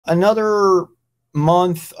another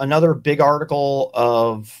month, another big article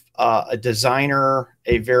of a designer,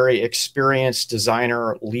 a very experienced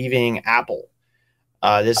designer leaving Apple.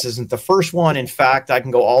 This isn't the first one. In fact, I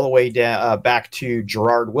can go all the way down, back to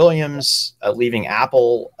Gerard Williams leaving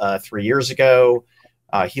Apple 3 years ago.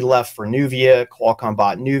 He left for Nuvia. Qualcomm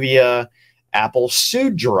bought Nuvia. Apple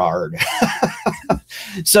sued Gerard.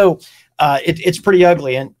 So it's pretty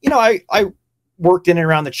ugly. And, you know, I worked in and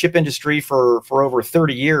around the chip industry for over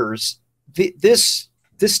 30 years. This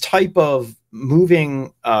type of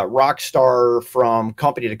moving rock star from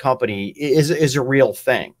company to company is a real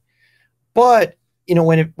thing. But, you know,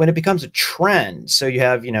 when it becomes a trend, so you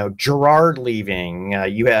have, you know, Gerard leaving,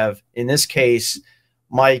 you have, in this case,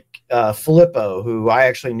 Mike Filippo, who I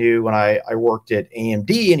actually knew when I worked at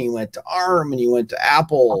AMD, and he went to ARM, and he went to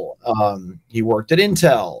Apple. He worked at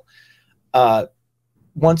Intel.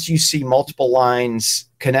 Once you see multiple lines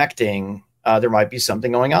connecting, there might be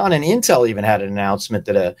something going on. And Intel even had an announcement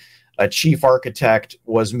that a chief architect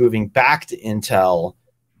was moving back to Intel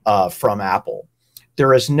from Apple.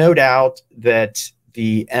 There is no doubt that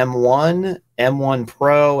the M1, M1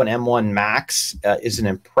 Pro, and M1 Max is an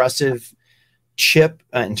impressive chip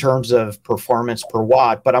in terms of performance per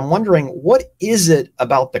watt. But I'm wondering, what is it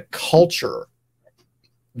about the culture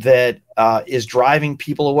that is driving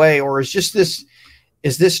people away? Or is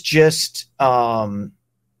this just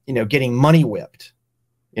you know, getting money whipped,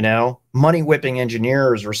 you know, money whipping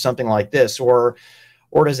engineers or something like this? Or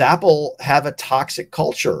does Apple have a toxic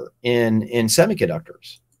culture in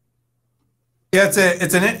semiconductors? Yeah,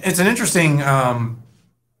 it's an interesting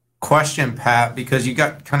question, Pat, because you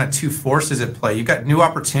got kind of two forces at play. You got new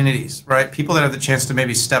opportunities, right? People that have the chance to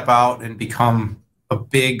maybe step out and become a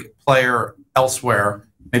big player elsewhere,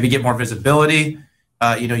 maybe get more visibility.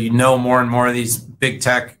 You know, more and more of these big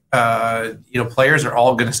tech players are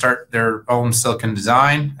all going to start their own silicon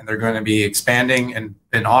design, and they're going to be expanding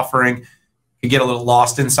and offering. You get a little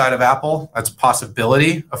lost inside of Apple. That's a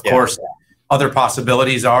possibility. Of course, other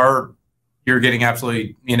possibilities are you're getting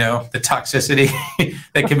absolutely, you know, the toxicity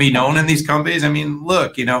that can be known in these companies. I mean,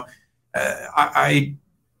 look, you know,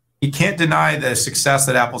 you can't deny the success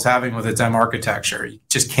that Apple's having with its M architecture. You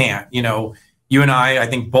just can't. You know, you and I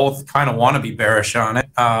think both kind of want to be bearish on it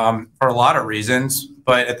for a lot of reasons,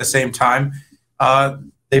 but at the same time,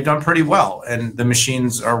 they've done pretty well, and the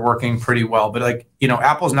machines are working pretty well. But, like, you know,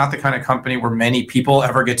 Apple's not the kind of company where many people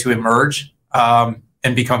ever get to emerge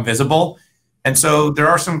and become visible. And so there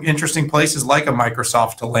are some interesting places like a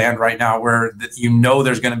Microsoft to land right now where you know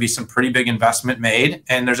there's going to be some pretty big investment made,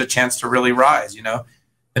 and there's a chance to really rise. You know,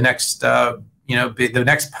 the next the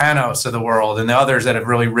next Panos of the world, and the others that have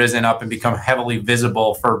really risen up and become heavily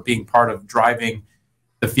visible for being part of driving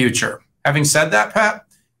the future. Having said that, Pat,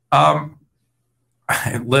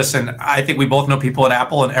 listen, I think we both know people at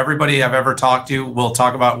Apple, and everybody I've ever talked to will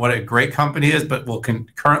talk about what a great company is, but will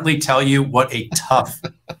currently tell you what a tough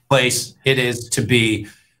place it is to be.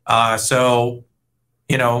 So,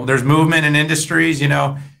 you know, there's movement in industries. You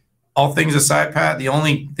know, all things aside, Pat, the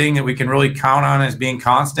only thing that we can really count on as being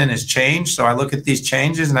constant is change. So I look at these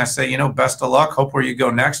changes and I say, you know, best of luck. Hope where you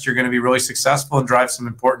go next, you're going to be really successful and drive some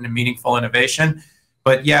important and meaningful innovation.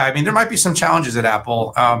 But yeah, I mean, there might be some challenges at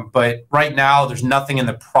Apple, but right now there's nothing in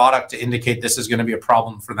the product to indicate this is going to be a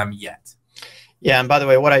problem for them yet. Yeah, and by the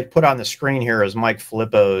way, what I put on the screen here is Mike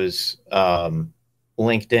Filippo's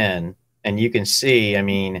LinkedIn, and you can see, I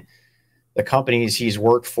mean, the companies he's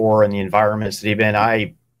worked for and the environments that he's been.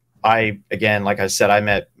 I again, like I said, I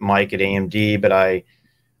met Mike at AMD, but I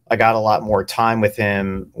got a lot more time with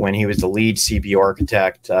him when he was the lead CPU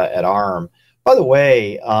architect at ARM. By the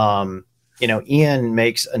way, you know, Ian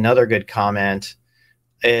makes another good comment,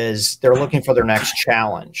 is they're looking for their next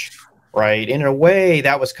challenge, right? In a way,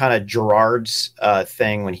 that was kind of Gerard's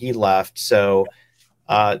thing when he left. So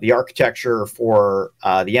the architecture for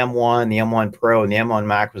the M1, the M1 Pro, and the M1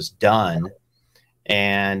 Mac was done.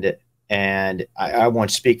 And I won't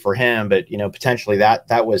speak for him, but, you know, potentially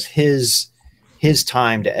that was his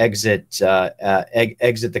time to exit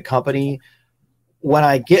the company. When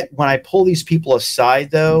I pull these people aside,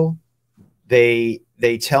 though, they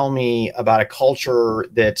tell me about a culture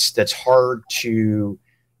that's hard to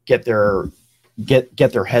get their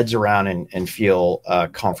heads around and feel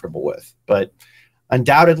comfortable with. But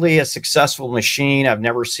undoubtedly a successful machine. I've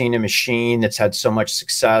never seen a machine that's had so much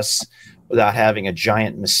success without having a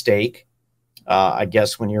giant mistake. I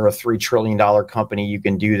guess when you're a $3 trillion company, you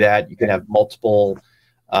can do that. You can have multiple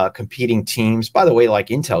competing teams, by the way, like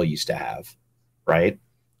Intel used to have, right?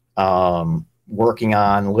 Working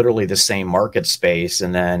on literally the same market space,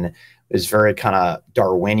 and then it was very kind of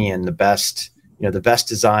Darwinian. The best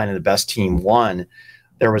design and the best team won.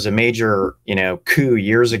 there was a major, coup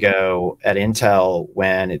years ago at Intel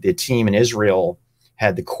when the team in Israel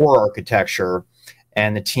had the core architecture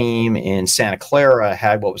and the team in Santa Clara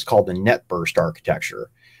had what was called the NetBurst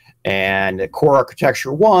architecture. And core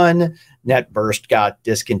architecture won, NetBurst got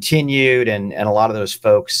discontinued, and a lot of those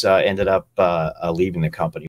folks ended up leaving the company.